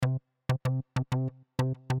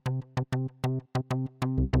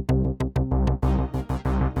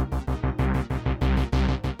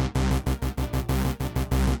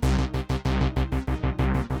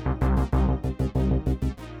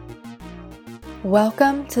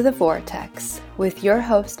Welcome to The Vortex with your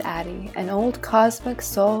host Addie, an old cosmic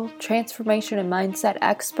soul, transformation and mindset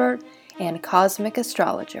expert, and cosmic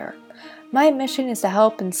astrologer. My mission is to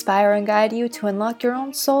help inspire and guide you to unlock your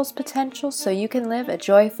own soul's potential so you can live a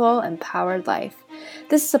joyful, empowered life.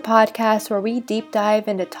 This is a podcast where we deep dive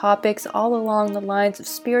into topics all along the lines of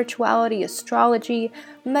spirituality, astrology,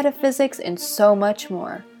 metaphysics, and so much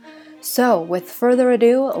more. So, with further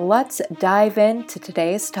ado, let's dive into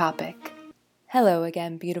today's topic. Hello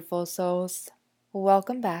again, beautiful souls.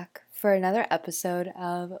 Welcome back for another episode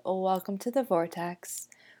of Welcome to the Vortex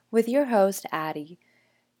with your host, Addie.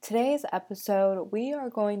 Today's episode, we are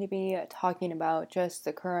going to be talking about just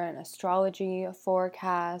the current astrology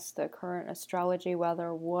forecast, the current astrology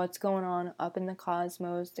weather, what's going on up in the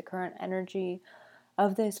cosmos, the current energy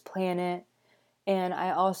of this planet. And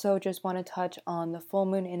I also just want to touch on the full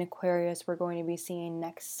moon in Aquarius we're going to be seeing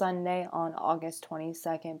next Sunday on August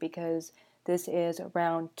 22nd because this is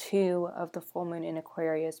round 2 of the full moon in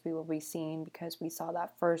Aquarius we will be seeing because we saw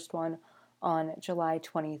that first one on July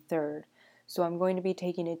 23rd. So I'm going to be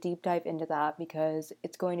taking a deep dive into that because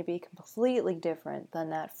it's going to be completely different than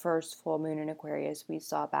that first full moon in Aquarius we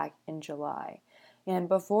saw back in July. And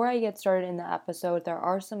before I get started in the episode, there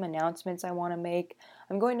are some announcements I want to make.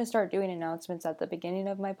 I'm going to start doing announcements at the beginning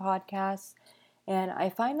of my podcast. And I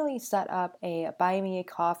finally set up a Buy Me a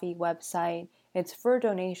Coffee website. It's for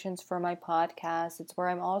donations for my podcast. It's where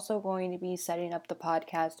I'm also going to be setting up the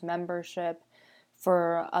podcast membership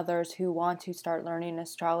for others who want to start learning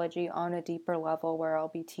astrology on a deeper level, where I'll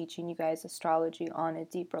be teaching you guys astrology on a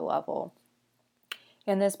deeper level.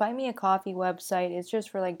 And this Buy Me a Coffee website is just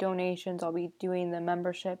for like donations. I'll be doing the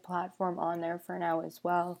membership platform on there for now as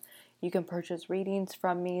well. You can purchase readings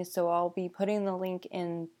from me, so I'll be putting the link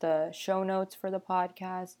in the show notes for the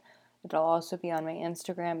podcast. It'll also be on my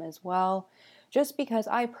Instagram as well, just because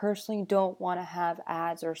I personally don't want to have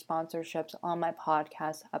ads or sponsorships on my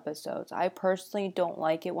podcast episodes. I personally don't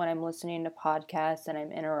like it when I'm listening to podcasts and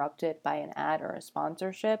I'm interrupted by an ad or a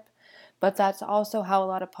sponsorship, but that's also how a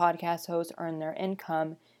lot of podcast hosts earn their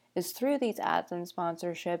income, is through these ads and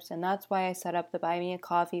sponsorships, and that's why I set up the Buy Me a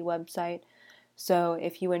Coffee website. So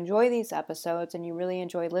if you enjoy these episodes and you really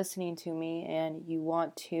enjoy listening to me and you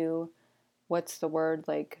want to,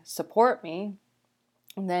 support me,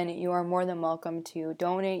 then you are more than welcome to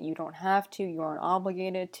donate. You don't have to, you aren't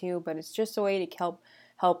obligated to, but it's just a way to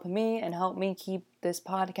help me and help me keep this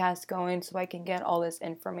podcast going so I can get all this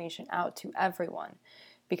information out to everyone.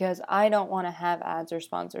 Because I don't want to have ads or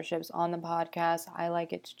sponsorships on the podcast. I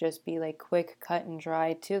like it to just be like quick, cut and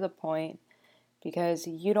dry, to the point, because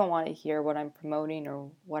you don't want to hear what I'm promoting or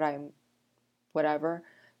whatever.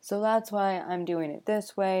 So that's why I'm doing it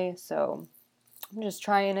this way. So I'm just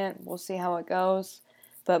trying it. We'll see how it goes.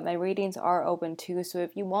 But my readings are open too. So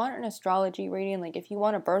if you want an astrology reading, like if you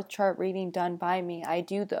want a birth chart reading done by me, I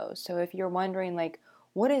do those. So if you're wondering like,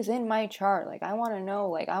 what is in my chart? I want to know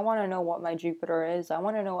what my Jupiter is. I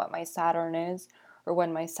want to know what my Saturn is, or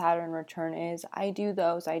when my Saturn return is. I do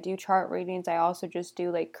those. I do chart readings. I also just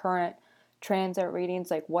do like current transit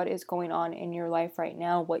readings, like what is going on in your life right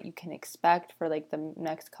now, what you can expect for like the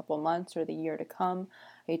next couple months or the year to come.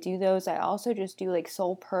 I do those. I also just do like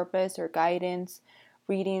soul purpose or guidance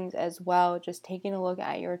readings as well, just taking a look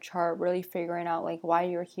at your chart, really figuring out like why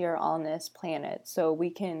you're here on this planet. So we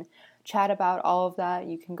can chat about all of that.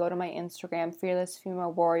 You can go to my Instagram, Fearless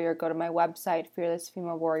Female Warrior, go to my website,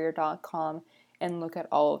 fearlessfemalewarrior.com, and look at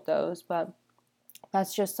all of those. But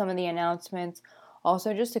that's just some of the announcements.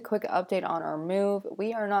 Also, just a quick update on our move.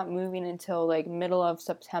 We are not moving until like middle of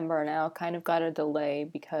September now. Kind of got a delay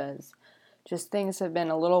because just things have been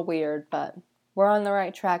a little weird, but we're on the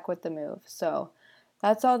right track with the move. So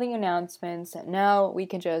that's all the announcements. Now we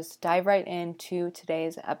can just dive right into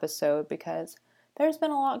today's episode because there's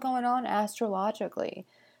been a lot going on astrologically.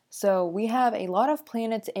 So we have a lot of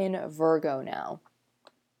planets in Virgo now.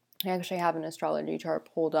 I actually have an astrology chart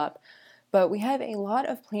pulled up. But we have a lot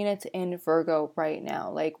of planets in Virgo right now.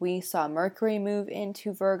 Like we saw Mercury move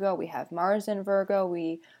into Virgo. We have Mars in Virgo.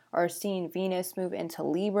 We are seeing Venus move into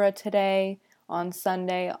Libra today on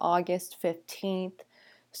Sunday, August 15th.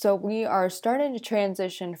 So we are starting to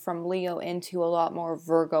transition from Leo into a lot more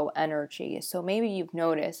Virgo energy. So maybe you've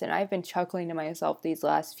noticed, and I've been chuckling to myself these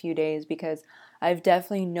last few days because I've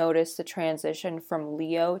definitely noticed the transition from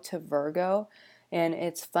Leo to Virgo. And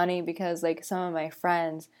it's funny because like some of my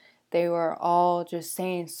friends, they were all just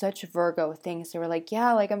saying such Virgo things. They were like,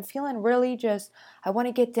 yeah, like I'm feeling really just, I want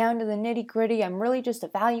to get down to the nitty gritty. I'm really just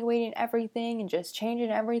evaluating everything and just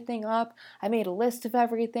changing everything up. I made a list of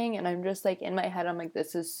everything and I'm just like in my head, I'm like,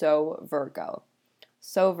 this is so Virgo.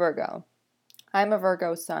 So Virgo. I'm a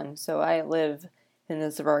Virgo sun, so I live in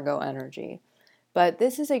this Virgo energy. But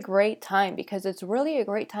this is a great time because it's really a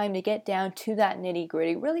great time to get down to that nitty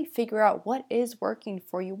gritty, really figure out what is working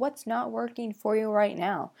for you, what's not working for you right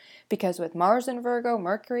now. Because with Mars in Virgo,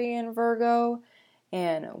 Mercury in Virgo,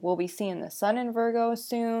 and we'll be seeing the sun in Virgo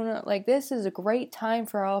soon, like this is a great time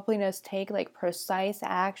for helping us take like precise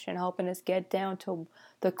action, helping us get down to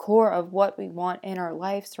the core of what we want in our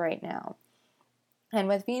lives right now. And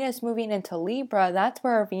with Venus moving into Libra, that's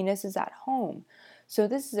where Venus is at home. So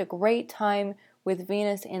this is a great time with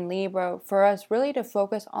Venus in Libra for us really to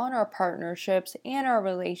focus on our partnerships and our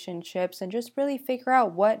relationships and just really figure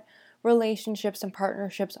out what relationships and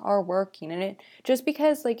partnerships are working. And it just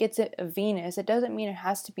because like it's a Venus, it doesn't mean it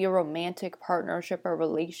has to be a romantic partnership or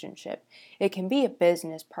relationship. It can be a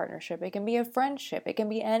business partnership, it can be a friendship, it can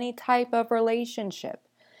be any type of relationship.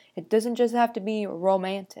 It doesn't just have to be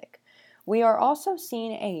romantic. We are also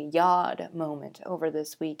seeing a yod moment over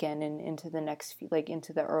this weekend and into the next few, like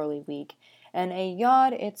into the early week. And a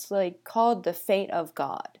yod, it's like called the fate of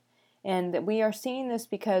God. And we are seeing this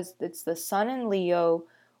because it's the sun in Leo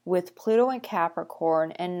with Pluto in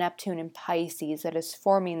Capricorn and Neptune in Pisces that is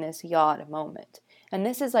forming this yod moment. And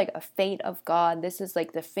this is like a fate of God. This is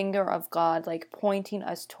like the finger of God, like pointing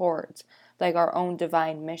us towards like our own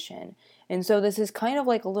divine mission. And so this is kind of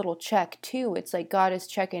like a little check too. It's like God is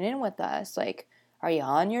checking in with us. Like, are you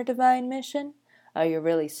on your divine mission? Are you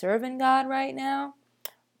really serving God right now?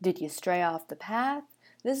 Did you stray off the path?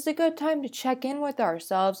 This is a good time to check in with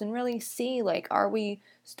ourselves and really see, like, are we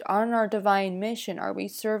on our divine mission? Are we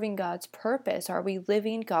serving God's purpose? Are we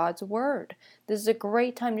living God's word? This is a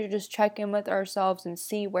great time to just check in with ourselves and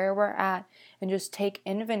see where we're at and just take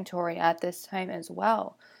inventory at this time as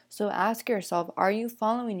well. So ask yourself, are you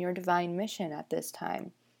following your divine mission at this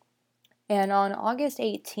time? And on August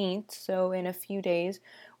 18th, so in a few days,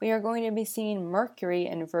 we are going to be seeing Mercury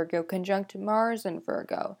in Virgo conjunct Mars in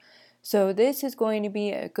Virgo. So this is going to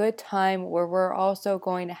be a good time where we're also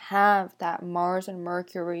going to have that Mars and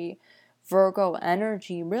Mercury Virgo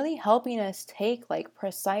energy really helping us take like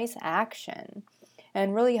precise action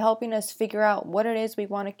and really helping us figure out what it is we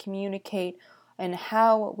want to communicate and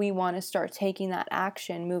how we want to start taking that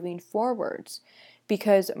action moving forwards.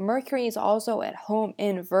 Because Mercury is also at home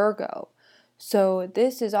in Virgo. So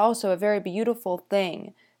this is also a very beautiful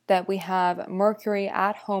thing that we have Mercury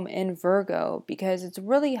at home in Virgo because it's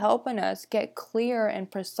really helping us get clear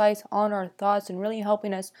and precise on our thoughts and really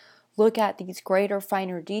helping us look at these greater,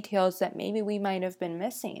 finer details that maybe we might have been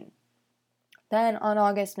missing. Then on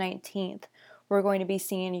August 19th, we're going to be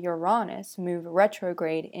seeing Uranus move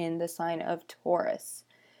retrograde in the sign of Taurus.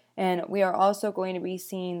 And we are also going to be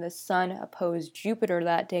seeing the Sun oppose Jupiter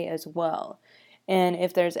that day as well. And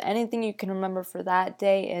if there's anything you can remember for that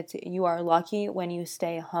day, it's you are lucky when you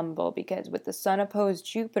stay humble, because with the Sun opposed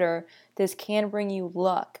Jupiter, this can bring you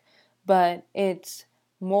luck, but it's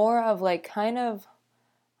more of like kind of,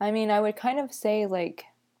 I would kind of say like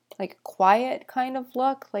quiet kind of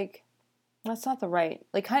luck, like that's not the right,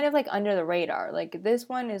 like kind of like under the radar. Like this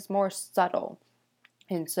one is more subtle.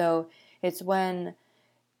 And so it's when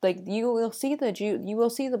like you will see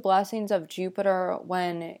the blessings of Jupiter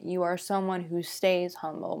when you are someone who stays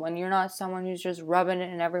humble, when you're not someone who's just rubbing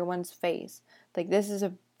it in everyone's face. Like this is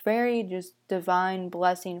a very just divine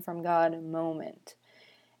blessing from God moment.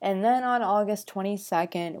 And then on August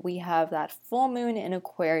 22nd, we have that full moon in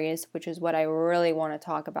Aquarius, which is what I really want to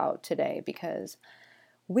talk about today because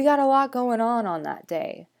we got a lot going on that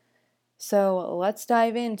day. So let's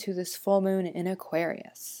dive into this full moon in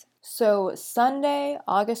Aquarius. So Sunday,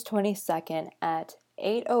 August 22nd at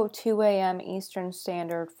 8:02 a.m. Eastern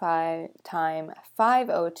Standard Time,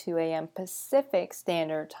 5:02 a.m. Pacific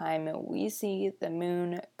Standard Time, we see the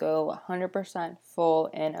moon go 100% full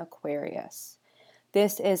in Aquarius.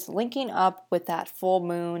 This is linking up with that full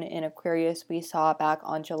moon in Aquarius we saw back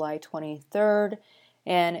on July 23rd,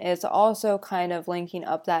 and it's also kind of linking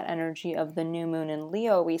up that energy of the new moon in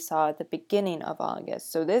Leo we saw at the beginning of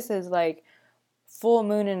August. So this is like full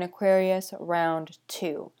moon in Aquarius round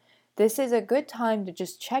 2. This is a good time to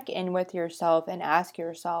just check in with yourself and ask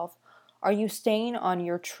yourself, are you staying on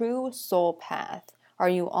your true soul path? Are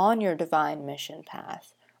you on your divine mission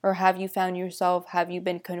path? Or have you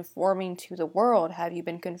been conforming to the world? Have you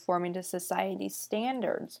been conforming to society's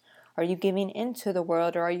standards? Are you giving into the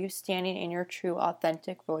world, or are you standing in your true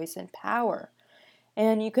authentic voice and power?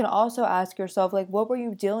 And you can also ask yourself, like, what were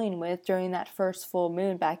you dealing with during that first full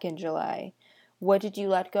moon back in July? What did you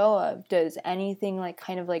let go of? Does anything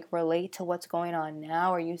relate to what's going on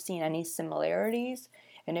now? Are you seeing any similarities?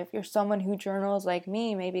 And if you're someone who journals like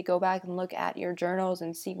me, maybe go back and look at your journals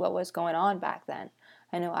and see what was going on back then.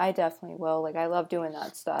 I know I definitely will. Like, I love doing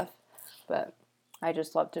that stuff, but I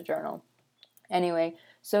just love to journal. Anyway,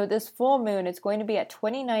 so this full moon is going to be at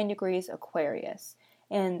 29 degrees Aquarius,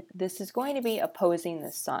 and this is going to be opposing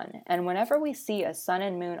the sun. And whenever we see a sun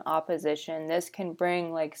and moon opposition, this can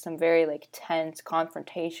bring like some very like tense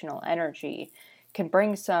confrontational energy, can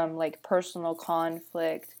bring some like personal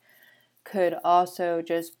conflict, could also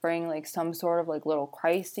just bring like some sort of like little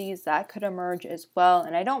crises that could emerge as well.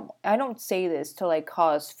 And I don't say this to like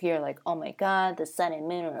cause fear, like, oh my god, the sun and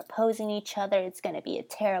moon are opposing each other, it's going to be a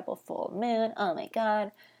terrible full moon, oh my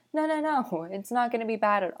god. No, it's not going to be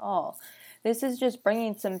bad at all. This is just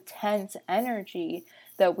bringing some tense energy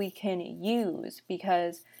that we can use,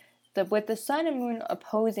 because with the sun and moon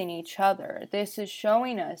opposing each other, this is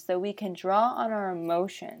showing us that we can draw on our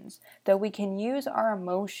emotions, that we can use our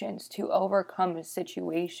emotions to overcome a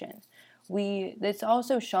situation. It's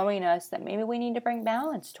also showing us that maybe we need to bring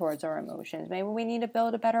balance towards our emotions. Maybe we need to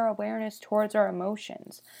build a better awareness towards our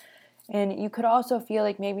emotions. And you could also feel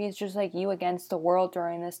like maybe it's just like you against the world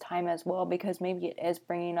during this time as well, because maybe it is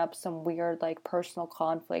bringing up some weird like personal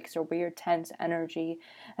conflicts or weird tense energy.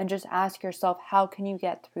 And just ask yourself, how can you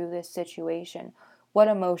get through this situation? What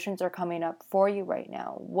emotions are coming up for you right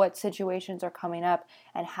now? What situations are coming up?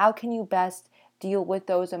 And how can you best deal with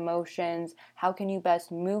those emotions? How can you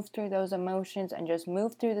best move through those emotions and just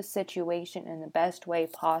move through the situation in the best way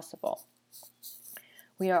possible?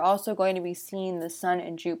 We are also going to be seeing the Sun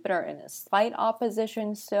and Jupiter in a slight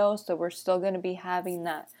opposition still, so we're still going to be having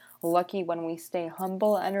that lucky when we stay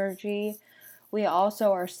humble energy. We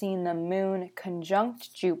also are seeing the Moon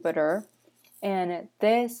conjunct Jupiter, and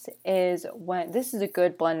this is a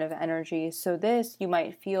good blend of energy. So this, you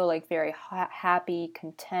might feel like very happy,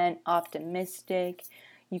 content, optimistic.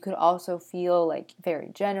 You could also feel like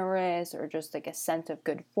very generous, or just like a sense of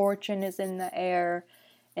good fortune is in the air.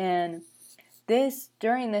 And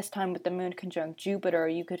during this time with the moon conjunct Jupiter,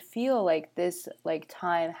 you could feel like this like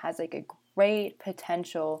time has like a great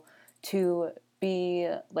potential to be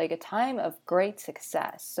like a time of great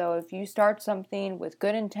success. So if you start something with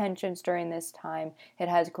good intentions during this time, it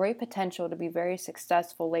has great potential to be very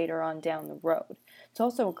successful later on down the road. It's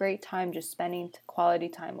also a great time just spending quality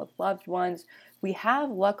time with loved ones. We have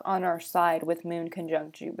luck on our side with moon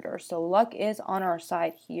conjunct Jupiter, so luck is on our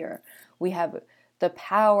side here. We have the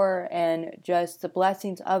power and just the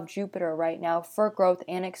blessings of Jupiter right now for growth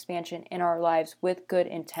and expansion in our lives with good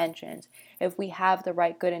intentions. If we have the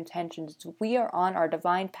right good intentions, if we are on our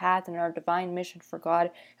divine path and our divine mission for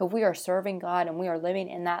God, if we are serving God and we are living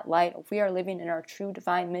in that light, if we are living in our true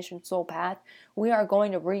divine mission soul path, we are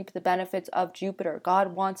going to reap the benefits of Jupiter.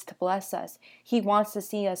 God wants to bless us. He wants to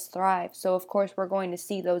see us thrive. So of course we're going to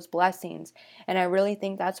see those blessings. And I really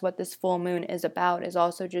think that's what this full moon is about, is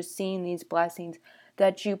also just seeing these blessings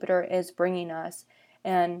that Jupiter is bringing us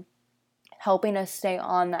and helping us stay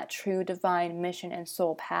on that true divine mission and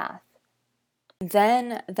soul path.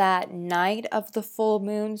 Then that night of the full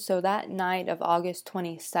moon, so that night of August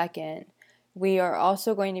 22nd, we are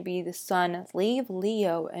also going to be the sun leave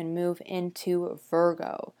Leo and move into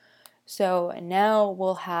Virgo. So now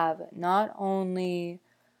we'll have not only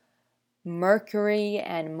Mercury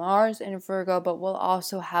and Mars in Virgo, but we'll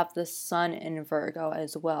also have the sun in Virgo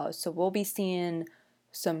as well. So we'll be seeing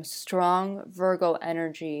some strong Virgo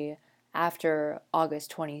energy after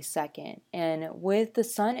August 22nd. And with the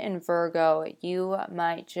sun in Virgo, you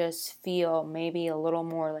might just feel maybe a little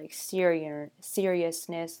more like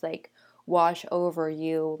seriousness like wash over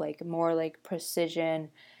you, like more like precision,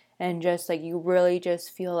 and just like you really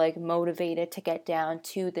just feel like motivated to get down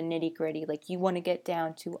to the nitty gritty. Like you want to get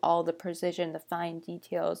down to all the precision, the fine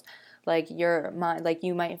details. Like your mind, like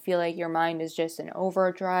you might feel like your mind is just in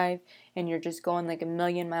overdrive and you're just going like a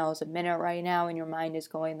million miles a minute right now, and your mind is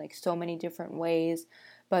going like so many different ways.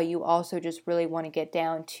 But you also just really want to get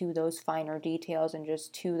down to those finer details and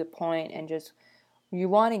just to the point, and just you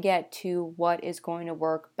want to get to what is going to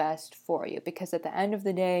work best for you, because at the end of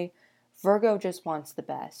the day, Virgo just wants the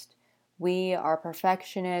best. We are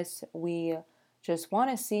perfectionists. We just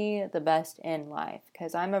want to see the best in life.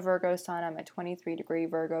 Because I'm a Virgo sun. I'm a 23-degree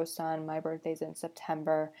Virgo sun. My birthday's in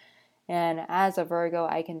September. And as a Virgo,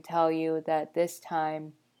 I can tell you that this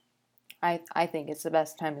time, I think it's the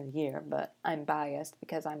best time of the year, but I'm biased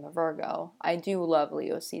because I'm a Virgo. I do love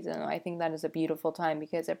Leo season. I think that is a beautiful time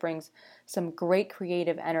because it brings some great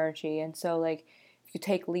creative energy. And so, like, if you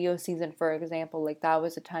take Leo season, for example, like that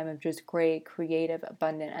was a time of just great, creative,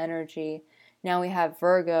 abundant energy. Now we have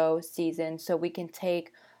Virgo season, so we can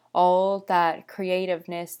take all that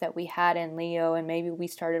creativeness that we had in Leo, and maybe we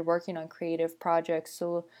started working on creative projects.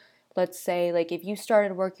 So let's say, like, if you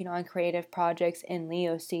started working on creative projects in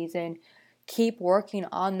Leo season, keep working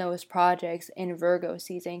on those projects in Virgo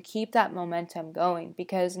season. Keep that momentum going,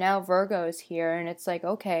 because now Virgo is here and it's like,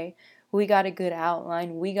 okay, we got a good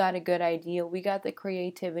outline, we got a good idea, we got the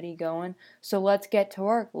creativity going. So let's get to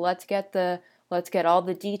work. Let's get all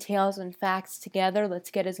the details and facts together.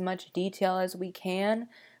 Let's get as much detail as we can.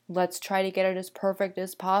 Let's try to get it as perfect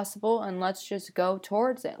as possible, and let's just go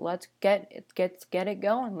towards it. Let's get it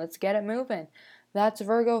going. Let's get it moving. That's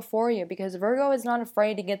Virgo for you, because Virgo is not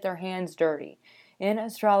afraid to get their hands dirty. In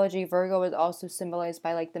astrology, Virgo is also symbolized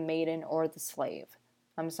by like the maiden or the slave.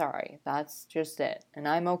 I'm sorry, that's just it. And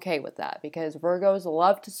I'm okay with that, because Virgos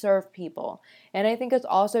love to serve people. And I think it's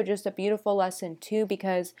also just a beautiful lesson too,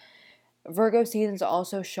 because Virgo season is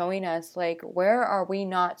also showing us, like, where are we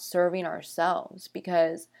not serving ourselves?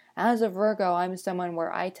 Because as a Virgo, I'm someone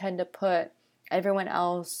where I tend to put everyone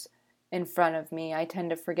else in front of me. I tend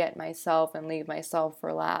to forget myself and leave myself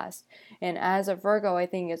for last. And as a Virgo, I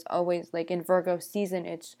think it's always, like, in Virgo season,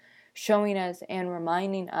 it's showing us and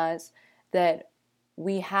reminding us that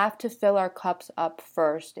we have to fill our cups up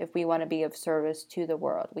first if we want to be of service to the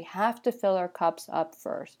world. We have to fill our cups up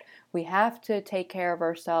first. We have to take care of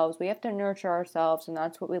ourselves. We have to nurture ourselves, and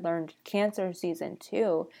that's what we learned Cancer season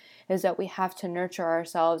too, is that we have to nurture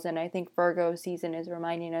ourselves. And I think Virgo season is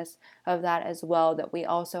reminding us of that as well, that we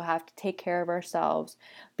also have to take care of ourselves,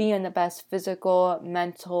 be in the best physical,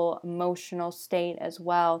 mental, emotional state as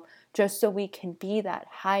well, just so we can be that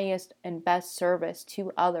highest and best service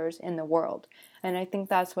to others in the world. And I think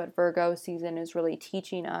that's what Virgo season is really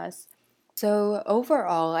teaching us. So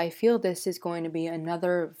overall, I feel this is going to be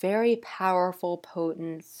another very powerful,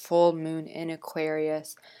 potent full moon in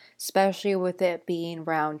Aquarius, especially with it being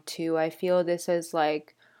round 2. I feel this is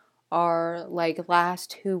like our like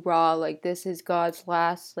last hoorah, like this is God's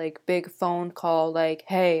last like big phone call, like,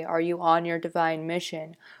 hey, are you on your divine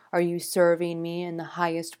mission? Are you serving me in the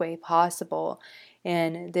highest way possible?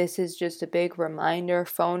 And this is just a big reminder,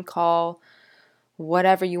 phone call,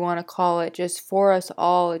 whatever you want to call it, just for us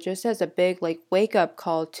all, just as a big like wake up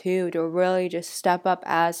call too, to really just step up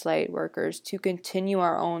as light workers, to continue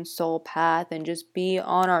our own soul path and just be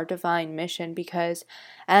on our divine mission. Because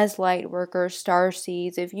as light workers, star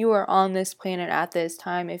seeds, if you are on this planet at this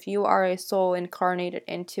time, if you are a soul incarnated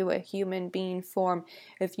into a human being form,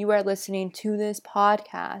 if you are listening to this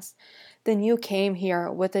podcast, then you came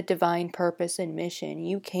here with a divine purpose and mission.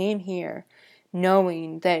 You came here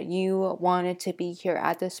knowing that you wanted to be here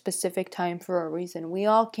at this specific time for a reason. We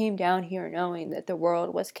all came down here knowing that the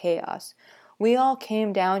world was chaos. We all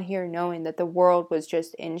came down here knowing that the world was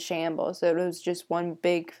just in shambles, that it was just one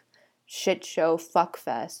big shit show,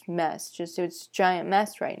 fuckfest, mess. Just it's a giant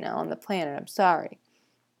mess right now on the planet. I'm sorry.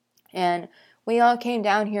 And we all came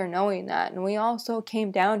down here knowing that. And we also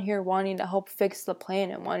came down here wanting to help fix the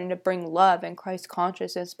planet, wanting to bring love and Christ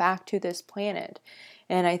consciousness back to this planet.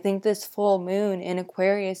 And I think this full moon in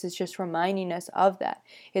Aquarius is just reminding us of that.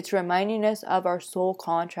 It's reminding us of our soul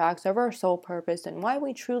contracts, of our soul purpose, and why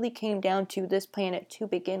we truly came down to this planet to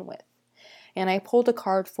begin with. And I pulled a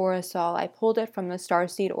card for us all. I pulled it from the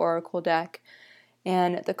Starseed Oracle deck.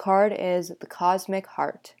 And the card is the Cosmic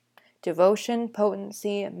Heart. Devotion,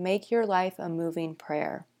 potency, make your life a moving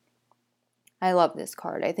prayer. I love this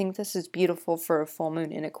card. I think this is beautiful for a full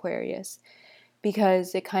moon in Aquarius,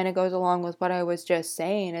 because it kind of goes along with what I was just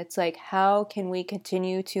saying. It's like, how can we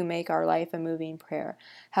continue to make our life a moving prayer?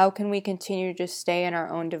 How can we continue to just stay in our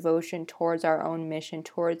own devotion towards our own mission,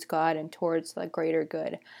 towards God and towards the greater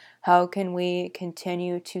good? How can we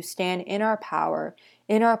continue to stand in our power,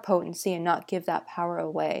 in our potency, and not give that power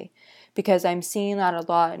away? Because I'm seeing that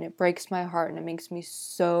a lot, and it breaks my heart, and it makes me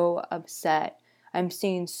so upset. I'm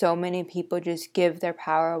seeing so many people just give their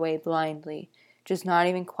power away blindly, just not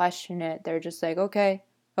even question it. They're just like, okay.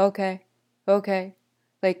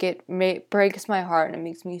 Like, it breaks my heart, and it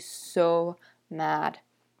makes me so mad.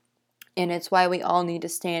 And it's why we all need to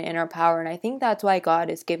stand in our power. And I think that's why God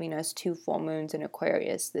is giving us 2 full moons in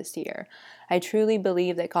Aquarius this year. I truly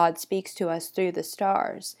believe that God speaks to us through the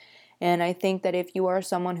stars. And I think that if you are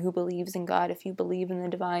someone who believes in God, if you believe in the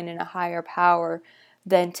divine and a higher power,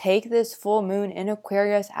 then take this full moon in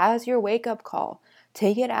Aquarius as your wake-up call.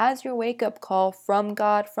 Take it as your wake-up call from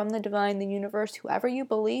God, from the divine, the universe, whoever you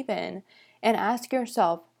believe in, and ask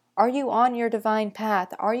yourself, are you on your divine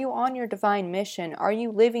path? Are you on your divine mission? Are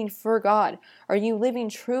you living for God? Are you living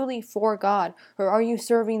truly for God? Or are you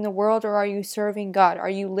serving the world, or are you serving God? Are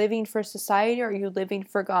you living for society, or are you living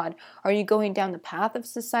for God? Are you going down the path of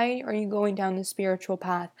society, or are you going down the spiritual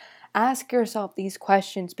path? Ask yourself these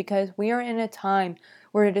questions, because we are in a time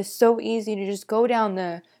where it is so easy to just go down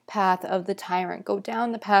the path of the tyrant, go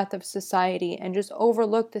down the path of society, and just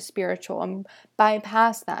overlook the spiritual and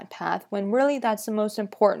bypass that path, when really that's the most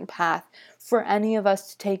important path for any of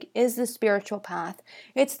us to take, is the spiritual path.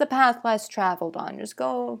 It's the path less traveled on. Just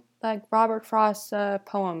go like Robert Frost's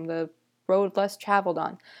poem, The Road Less Traveled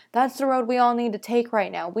On. That's the road we all need to take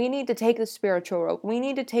right now. We need to take the spiritual road. We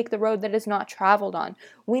need to take the road that is not traveled on.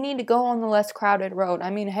 We need to go on the less crowded road. I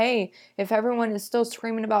mean, hey, if everyone is still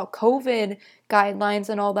screaming about COVID guidelines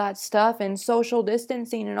and all that stuff and social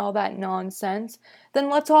distancing and all that nonsense, then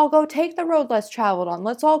let's all go take the road less traveled on.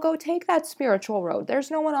 Let's all go take that spiritual road.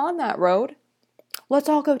 There's no one on that road. Let's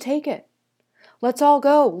all go take it. Let's all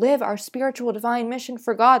go live our spiritual divine mission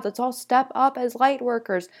for God. Let's all step up as light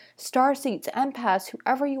workers, starseeds, empaths,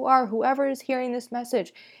 whoever you are, whoever is hearing this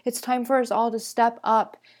message. It's time for us all to step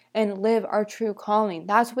up and live our true calling.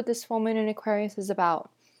 That's what this full moon in Aquarius is about.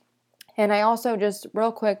 And I also, just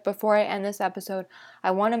real quick before I end this episode, I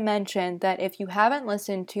want to mention that if you haven't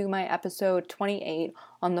listened to my episode 28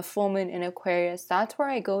 on the full moon in Aquarius, that's where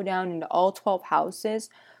I go down into all 12 houses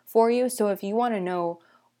for you. So if you want to know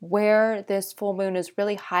where this full moon is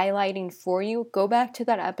really highlighting for you, go back to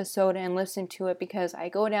that episode and listen to it, because I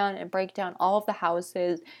go down and break down all of the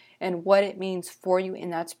houses and what it means for you in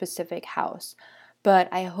that specific house. But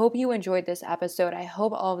I hope you enjoyed this episode. I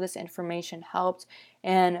hope all of this information helped.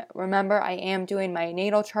 And remember, I am doing my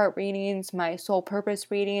natal chart readings, my soul purpose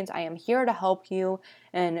readings. I am here to help you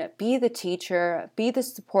and be the teacher, be the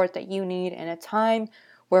support that you need in a time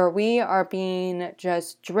where we are being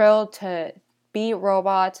just drilled to be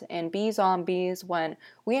robots and be zombies, when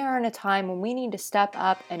we are in a time when we need to step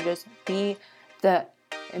up and just be the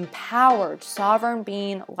empowered, sovereign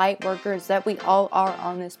being, light workers that we all are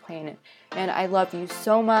on this planet. And I love you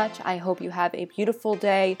so much. I hope you have a beautiful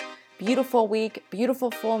day, beautiful week,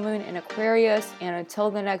 beautiful full moon in Aquarius. And until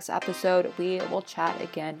the next episode, we will chat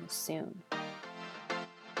again soon.